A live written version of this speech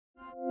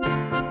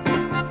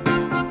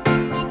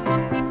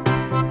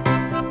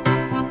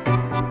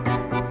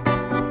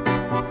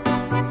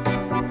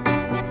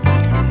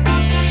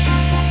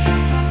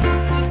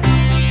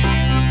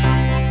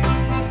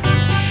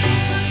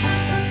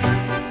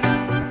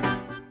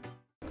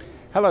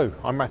Hello,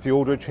 I'm Matthew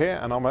Aldridge here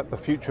and I'm at the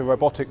Future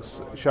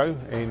Robotics show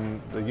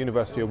in the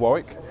University of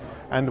Warwick,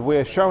 and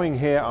we're showing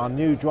here our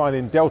new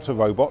Dryden Delta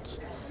robot,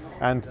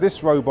 and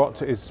this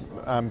robot is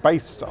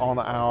based on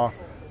our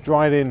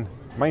Dryden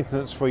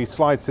maintenance-free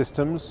slide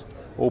systems,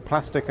 all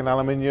plastic and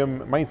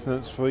aluminium,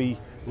 maintenance-free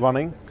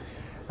running,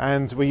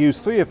 and we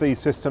use 3 of these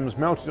systems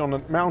mounted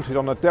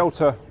on a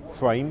Delta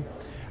frame,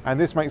 and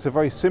this makes a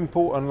very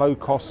simple and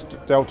low-cost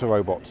Delta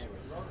robot.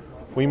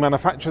 We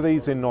manufacture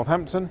these in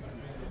Northampton,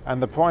 and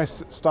the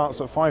price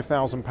starts at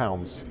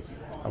 £5,000.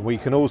 And we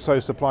can also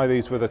supply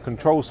these with a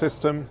control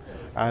system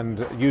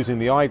and using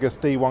the igus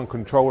D1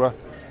 controller,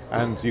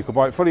 and you can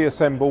buy it fully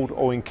assembled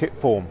or in kit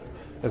form.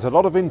 There's a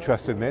lot of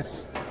interest in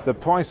this. The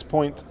price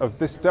point of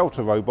this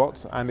Delta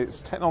robot and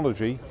its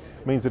technology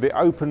means that it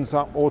opens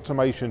up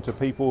automation to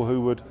people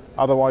who would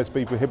otherwise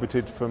be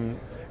prohibited from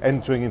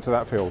entering into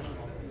that field.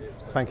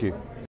 Thank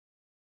you.